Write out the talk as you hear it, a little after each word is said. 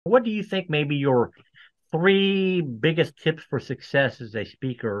what do you think maybe your three biggest tips for success as a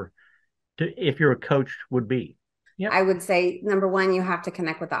speaker if you're a coach would be? Yep. I would say number one, you have to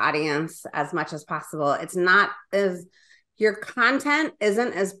connect with the audience as much as possible. It's not as your content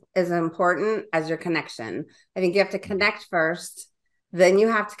isn't as important as your connection. I think you have to connect first, then you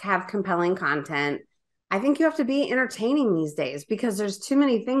have to have compelling content. I think you have to be entertaining these days because there's too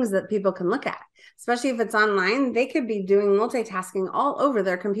many things that people can look at, especially if it's online. They could be doing multitasking all over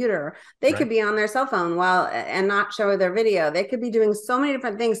their computer. They could Right. be on their cell phone while and not show their video. They could be doing so many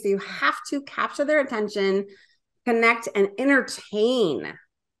different things. So you have to capture their attention, connect, and entertain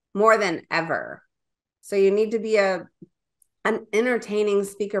more than ever. So you need to be an entertaining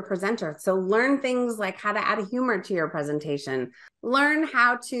speaker presenter. So learn things like how to add humor to your presentation. Learn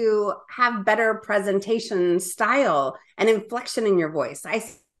how to have better presentation style and inflection in your voice. I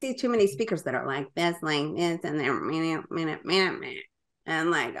see too many speakers that are like this, and they're minute,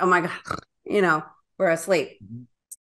 and like, oh my God, we're asleep.